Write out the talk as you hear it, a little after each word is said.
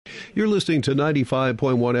You're listening to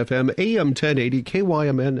 95.1 FM, AM 1080,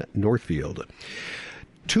 KYMN Northfield.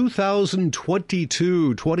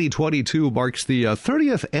 2022 marks the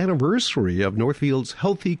 30th anniversary of Northfield's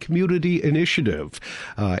Healthy Community Initiative.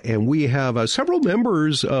 And we have several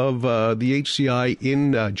members of the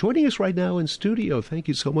HCI joining us right now in studio. Thank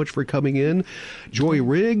you so much for coming in. Joy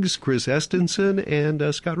Riggs, Kris Estenson,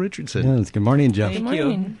 and Scott Richardson. Yes, good morning, Jeff. Good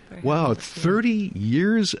morning. Wow, 30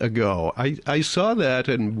 years ago. I saw that,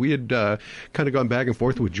 and we had kind of gone back and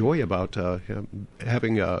forth with Joy about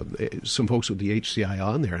having some folks with the HCI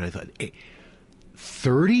on there, and I thought, hey,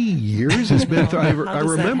 30 years has been. I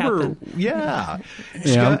remember, yeah.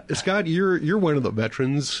 Scott, you're one of the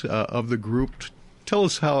veterans of the group. Tell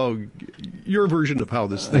us how your version of how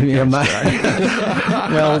this thing started.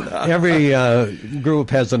 Well, every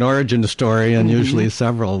group has an origin story, and usually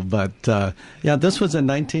several. But this was in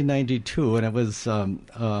 1992, and it was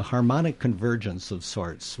a harmonic convergence of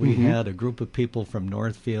sorts. We had a group of people from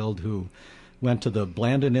Northfield who went to the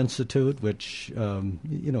Blandon Institute, which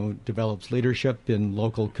develops leadership in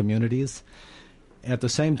local communities. At the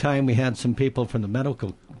same time, we had some people from the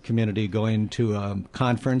medical community going to a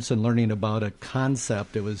conference and learning about a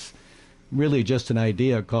concept. It was really just an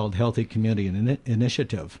idea called Healthy Community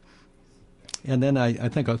Initiative. And then I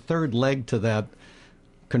think a third leg to that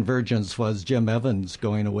convergence was Jim Evans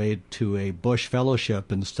going away to a Bush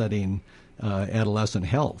Fellowship and studying adolescent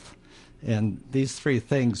health. And these three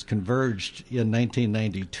things converged in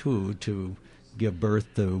 1992 to give birth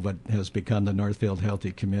to what has become the Northfield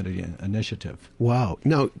Healthy Community Initiative. Wow.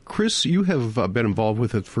 Now, Kris, you have been involved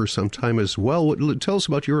with it for some time as well. Tell us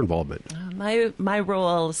about your involvement. My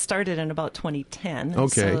role started in about 2010.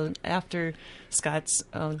 Okay. So after Scott's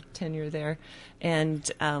tenure there.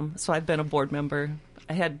 And so I've been a board member.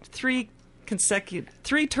 I had three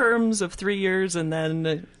terms of 3 years and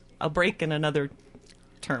then a break in another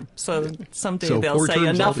term. So someday they'll say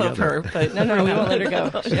enough of her, but no, we won't let her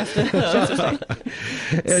go.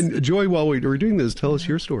 And Joy, while we were doing this, tell us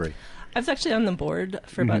your story. I was actually on the board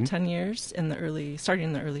for about 10 years, starting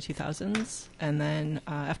in the early 2000s. And then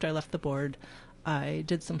after I left the board, I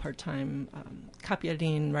did some part-time copy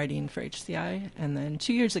editing, writing for HCI. And then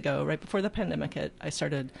 2 years ago, right before the pandemic hit, I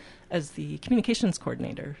started as the communications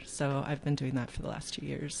coordinator. So I've been doing that for the last 2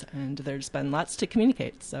 years. And there's been lots to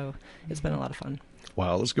communicate. So it's been a lot of fun.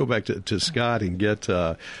 Wow, let's go back to Scott and get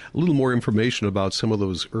a little more information about some of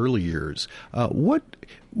those early years. What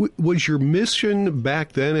was your mission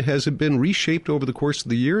back then? Has it been reshaped over the course of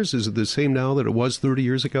the years? Is it the same now that it was 30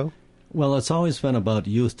 years ago? Well, it's always been about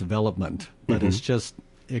youth development, but it's just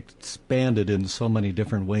expanded in so many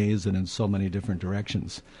different ways and in so many different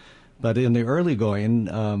directions. But in the early going,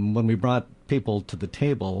 when we brought people to the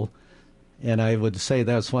table, and I would say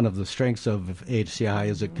that's one of the strengths of HCI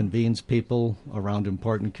is it convenes people around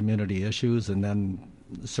important community issues and then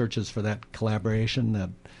searches for that collaboration that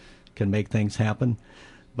can make things happen.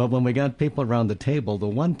 But when we got people around the table, the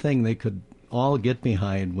one thing they could all get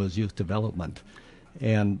behind was youth development.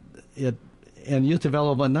 And youth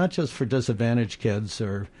development not just for disadvantaged kids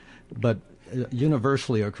but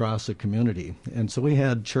universally across the community. And so we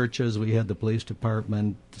had churches, we had the police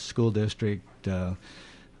department, the school district,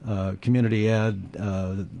 community ed,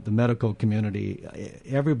 the medical community,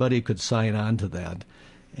 everybody could sign on to that.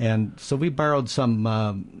 And so we borrowed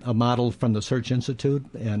a model from the Search Institute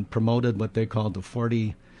and promoted what they called the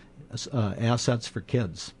 40 assets for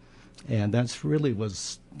kids. And that's really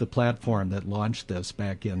was the platform that launched this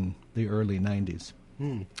back in the early 90s.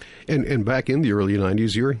 And back in the early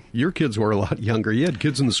 90s, your kids were a lot younger. You had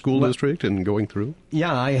kids in the school district and going through?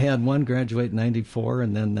 Yeah, I had one graduate in 94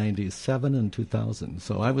 and then 97 and 2000.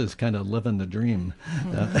 So I was kind of living the dream.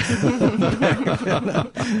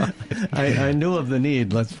 I knew of the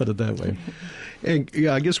need, let's put it that way. And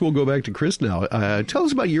I guess we'll go back to Kris now. Tell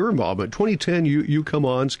us about your involvement. 2010, you come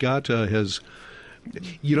on. Scott has...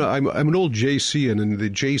 I'm an old JC, and in the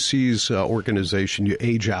JC's organization, you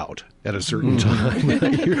age out at a certain time.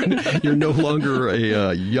 You're no longer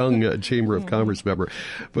a young Chamber of Commerce member.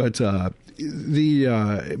 But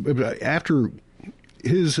after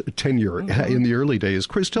his tenure in the early days,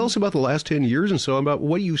 Kris, tell us about the last 10 years and so about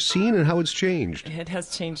what you've seen and how it's changed. It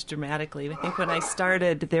has changed dramatically. I think when I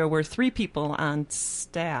started, there were 3 people on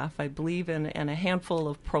staff, I believe, and a handful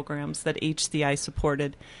of programs that HCI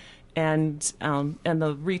supported. And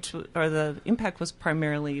the reach or the impact was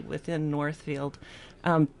primarily within Northfield.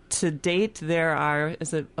 To date, there are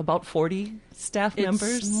about 40 staff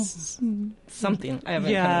members? Something. I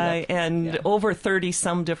haven't counted up. And over 30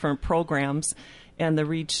 some different programs. And the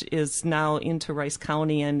reach is now into Rice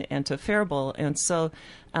County and to Faribault. And so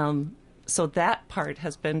so that part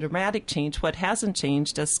has been dramatic change. What hasn't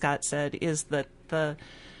changed, as Scott said, is that the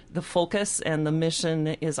focus and the mission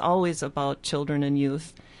is always about children and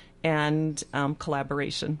youth and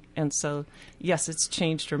collaboration. And so, yes, it's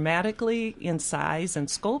changed dramatically in size and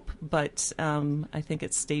scope, but I think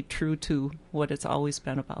it's stayed true to what it's always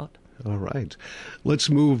been about. All right. Let's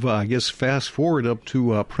move, fast forward up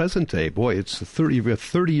to present day. Boy, it's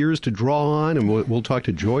 30 years to draw on, and we'll talk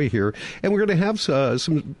to Joy here. And we're going to have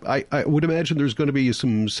some, I would imagine there's going to be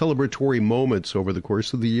some celebratory moments over the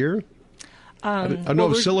course of the year. I don't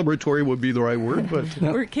know if celebratory would be the right word, but...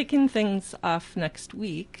 We're kicking things off next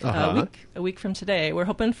week, a week from today. We're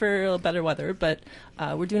hoping for a little better weather, but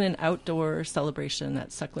we're doing an outdoor celebration at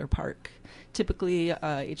Sechler Park. Typically,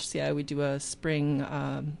 HCI, we do a spring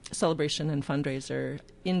celebration and fundraiser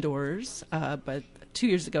indoors, but 2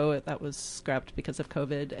 years ago that was scrapped because of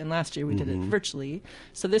COVID, and last year we did it virtually.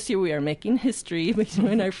 So this year we are making history. We're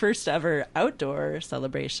doing our first ever outdoor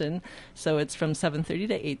celebration. So it's from 7:30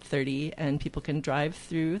 to 8:30, and people can drive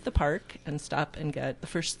through the park and stop and get the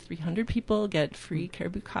first 300 people get free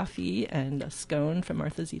caribou coffee and a scone from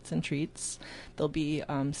Martha's Eats and Treats. There'll be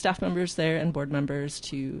staff members there and board members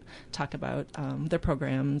to talk about their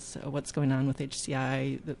programs, what's going on with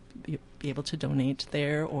HCI, be able to donate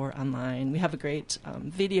there or online. We have a great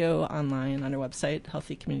video online on our website,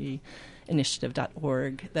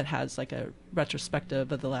 healthycommunityinitiative.org, that has like a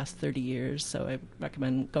retrospective of the last 30 years. So I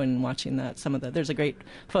recommend going and watching that. There's a great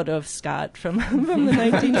photo of Scott from the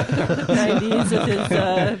 1990s with his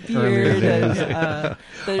beard.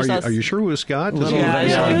 And, are you sure it was Scott?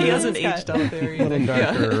 Yeah, he hasn't aged out there. A little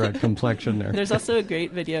darker complexion there. There's also a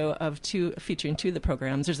great video of featuring two of the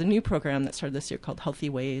programs. There's a new program that started this year called Healthy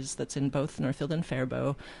Ways that's in both Northfield and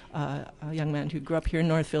Faribault. A young man who grew up here in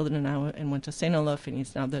Northfield and went to St. Olaf, and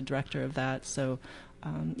he's now the director of that. So,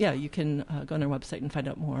 you can go on our website and find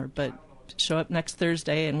out more. But show up next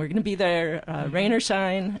Thursday, and we're going to be there, rain or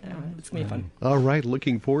shine. It's going to be fun. All right,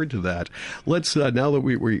 looking forward to that. Let's now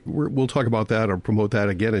that we'll talk about that or promote that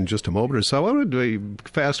again in just a moment or so. I wanted to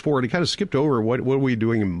fast forward and kind of skipped over what are we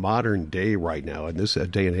doing in modern day right now in this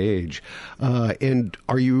day and age. And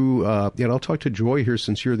are you? And I'll talk to Joy here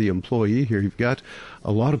since you're the employee here. You've got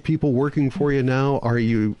a lot of people working for you now. Are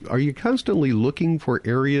you constantly looking for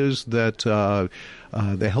areas that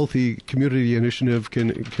the Healthy Community Initiative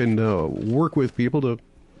can work with people to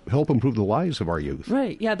help improve the lives of our youth?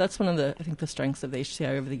 Right. Yeah, that's one of the strengths of the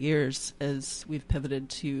HCI over the years is we've pivoted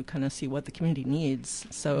to kind of see what the community needs.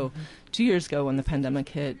 So 2 years ago when the pandemic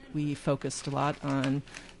hit, we focused a lot on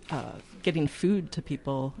getting food to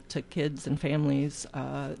people, to kids and families.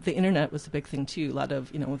 The internet was a big thing too. A lot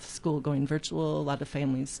of, with school going virtual, a lot of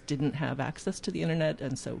families didn't have access to the internet,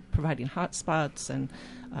 and so providing hotspots and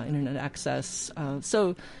internet access.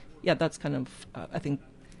 That's kind of, I think,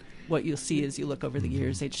 what you'll see as you look over the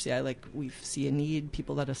years, HCI, we see a need,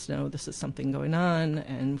 people let us know this is something going on,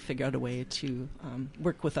 and figure out a way to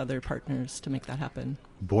work with other partners to make that happen.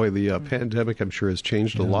 Boy, the pandemic, I'm sure, has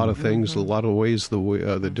changed a lot of things, a lot of ways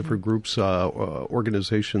the different groups,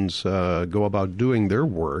 organizations go about doing their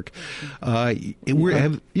work. Go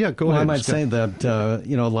ahead. I might say that,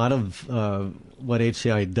 a lot of what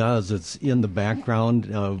HCI does, it's in the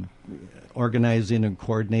background organizing and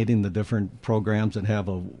coordinating the different programs that have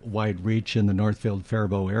a wide reach in the Northfield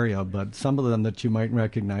Faribault area, but some of them that you might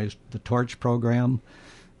recognize, the Torch program,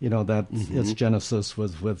 that its genesis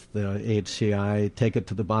was with the HCI, Take It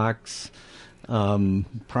to the Box,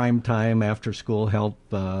 prime time after school help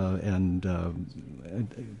and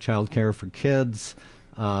child care for kids,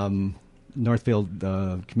 Northfield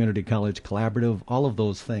Community College Collaborative, all of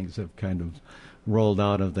those things have kind of rolled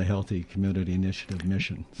out of the Healthy Community Initiative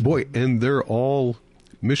mission. So. Boy, and they're all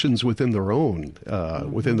missions within their own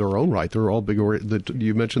right. They're all big.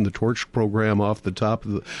 You mentioned the Torch program off the top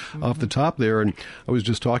there, and I was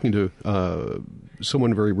just talking to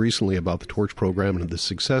someone very recently about the Torch program and the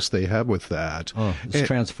success they have with that. Oh, it's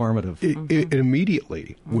transformative.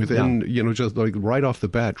 Immediately within, just like right off the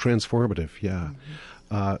bat, transformative. Yeah.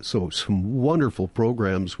 So some wonderful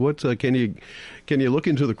programs. What can you look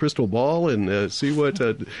into the crystal ball and see what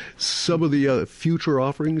some of the future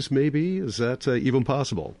offerings may be? Is that even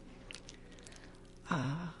possible?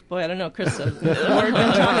 Boy, I don't know, Kris.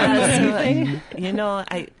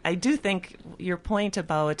 I do think your point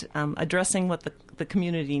about addressing what the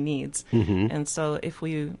community needs, and so if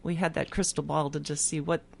we had that crystal ball to just see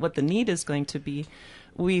what the need is going to be,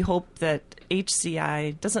 we hope that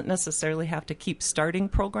HCI doesn't necessarily have to keep starting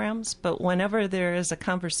programs, but whenever there is a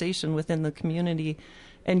conversation within the community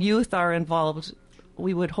and youth are involved,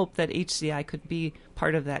 we would hope that HCI could be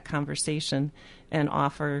part of that conversation and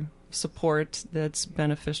offer support that's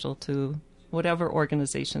beneficial to whatever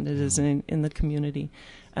organization it is in the community.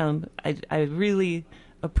 I really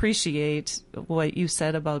appreciate what you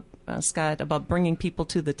said about, Scott, about bringing people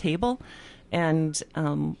to the table. And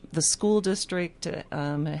the school district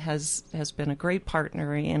has been a great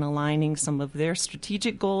partner in aligning some of their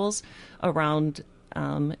strategic goals around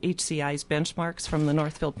HCI's benchmarks from the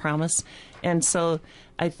Northfield Promise. And so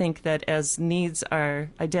I think that as needs are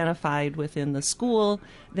identified within the school,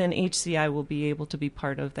 then HCI will be able to be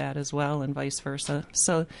part of that as well, and vice versa.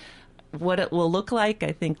 So what it will look like,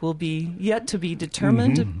 I think, will be yet to be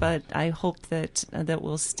determined, but I hope that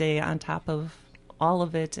we'll stay on top of all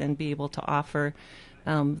of it and be able to offer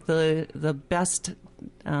the best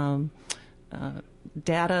data,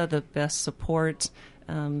 the best support,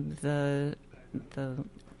 the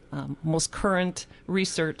most current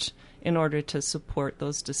research in order to support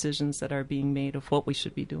those decisions that are being made of what we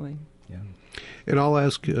should be doing. Yeah. And I'll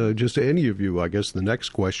ask just any of you, I guess, the next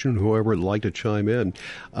question, whoever would like to chime in.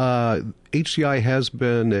 HCI has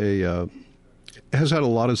had a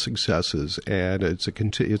lot of successes, and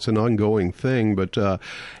it's an ongoing thing. But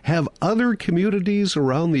have other communities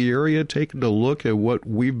around the area taken a look at what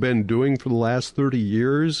we've been doing for the last 30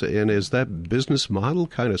 years? And is that business model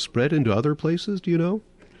kind of spread into other places? Do you know?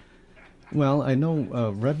 Well, I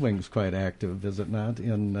know Red Wing's quite active, is it not,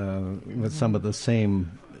 with some of the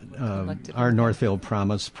same, our Northfield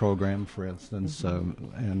Promise program, for instance,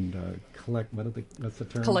 and what's the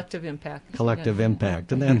term? Collective impact. Collective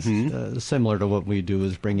impact. And that's similar to what we do,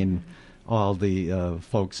 is bringing all the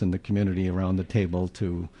folks in the community around the table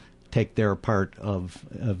to take their part of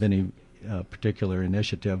any particular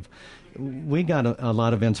initiative. We got a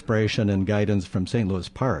lot of inspiration and guidance from St. Louis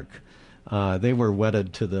Park. They were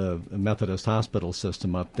wedded to the Methodist hospital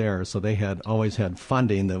system up there, so they had always had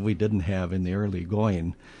funding that we didn't have in the early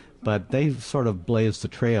going. But they sort of blazed the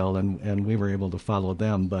trail, and we were able to follow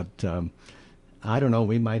them. But I don't know,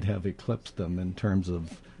 we might have eclipsed them in terms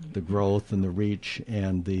of the growth and the reach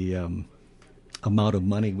and the amount of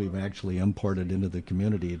money we've actually imported into the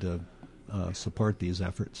community to support these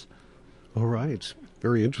efforts. All right.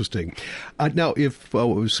 Very interesting. Now, if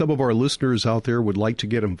some of our listeners out there would like to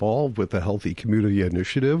get involved with the Healthy Community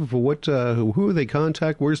Initiative, who do they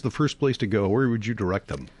contact? Where's the first place to go? Where would you direct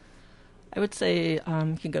them? I would say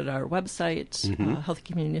you can go to our website,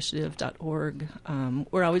 healthycommunitynitiative.org.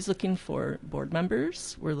 We're always looking for board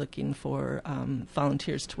members. We're looking for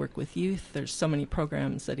volunteers to work with youth. There's so many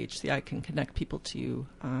programs that HCI can connect people to,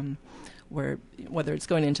 whether it's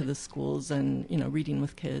going into the schools and reading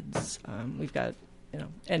with kids. We've got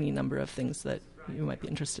any number of things that you might be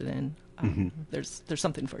interested in. There's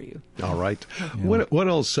something for you. All right. Yeah. What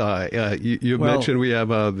else? You mentioned we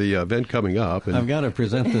have the event coming up. I've got to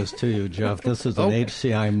present this to you, Jeff. This is an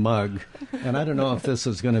HCI mug, and I don't know if this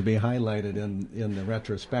is going to be highlighted in the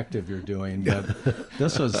retrospective you're doing, but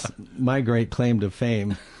this was my great claim to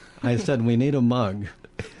fame. I said, we need a mug.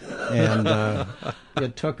 And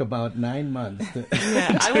it took about 9 months to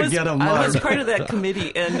get a mug. I was part of that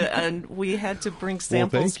committee, and we had to bring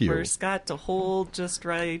samples for Scott to hold just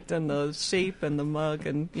right, and the shape and the mug,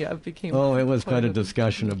 and it became. Oh, it was quite a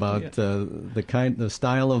discussion about the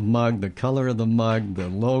style of mug, the color of the mug, the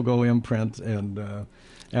logo imprint, and.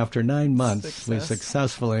 After 9 months, we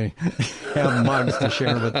successfully have mugs to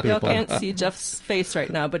share with people. You can't see Jeff's face right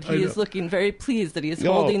now, but he is looking very pleased that he is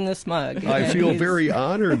holding this mug. I feel very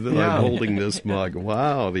honored that I'm holding this mug.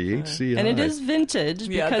 Wow, the HCI. And it is vintage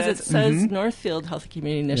because it says Northfield Healthy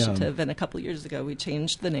Community Initiative, and a couple of years ago we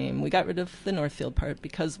changed the name. We got rid of the Northfield part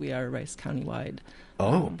because we are Rice County-wide.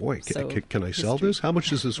 Oh, boy. Can I sell this? How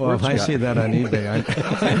much is this worth? Well, if I see that on eBay,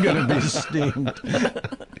 I'm going to be steamed.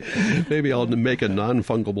 Maybe I'll make a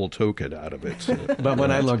non-fungible token out of it. But when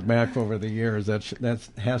I look back over the years, that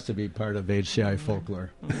has to be part of HCI folklore.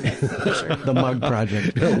 The Mug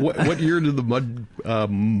Project. What year did the Mug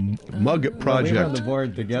Project? Well, we were on the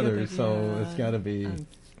board together, so it's got to be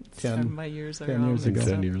 10 years ago. 10 years ago.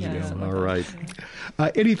 10 years ago. All right.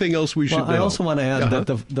 Anything else we should know? I also want to add that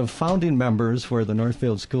the founding members were the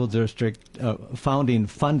Northfield School District, founding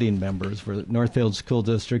funding members were Northfield School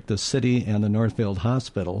District, the city, and the Northfield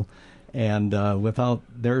Hospital. And without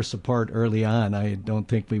their support early on, I don't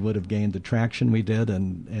think we would have gained the traction we did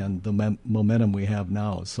and the momentum we have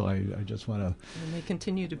now. So I just want to... And they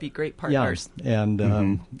continue to be great partners. Yeah,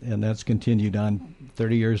 and that's continued on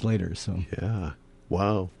 30 years later. So yeah.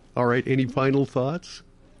 Wow. All right. Any final thoughts?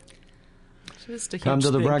 Just a huge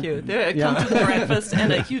thank you. Come to the breakfast,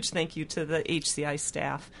 and a huge thank you to the HCI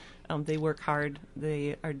staff. They work hard.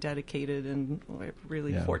 They are dedicated, and we're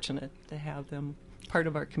really fortunate to have them part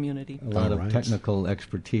of our community. A lot All of right. technical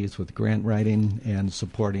expertise with grant writing and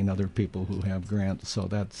supporting other people who have grants. So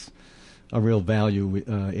that's a real value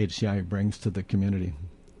HCI brings to the community.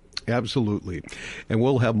 Absolutely. And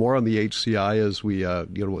we'll have more on the HCI as we,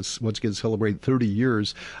 once again celebrate 30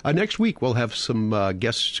 years. Next week, we'll have some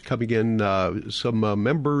guests coming in, some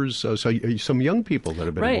members, some young people that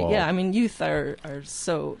have been involved. Right, yeah. I mean, youth are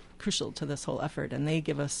so crucial to this whole effort, and they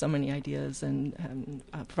give us so many ideas and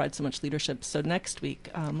provide so much leadership. So next week,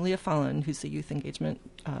 Leah Fallon, who's the youth engagement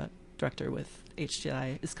director with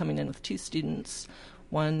HCI, is coming in with 2 students.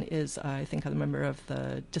 One is, I think, a member of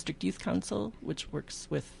the District Youth Council, which works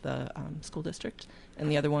with the school district.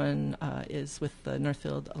 And the other one is with the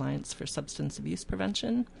Northfield Alliance for Substance Abuse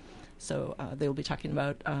Prevention. So they will be talking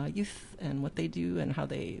about youth and what they do and how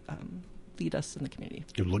they lead us in the community.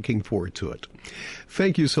 You're looking forward to it.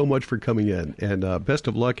 Thank you so much for coming in. And best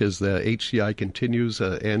of luck as the HCI continues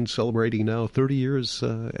and celebrating now 30 years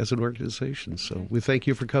as an organization. So we thank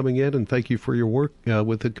you for coming in and thank you for your work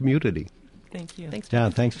with the community. Thank you. Thanks, Yeah,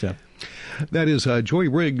 Jeff. thanks, Jeff. That is Joy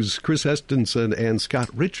Riggs, Kris Estenson, and Scott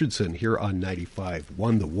Richardson here on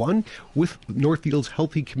 95.1 The One with Northfield's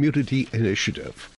Healthy Community Initiative.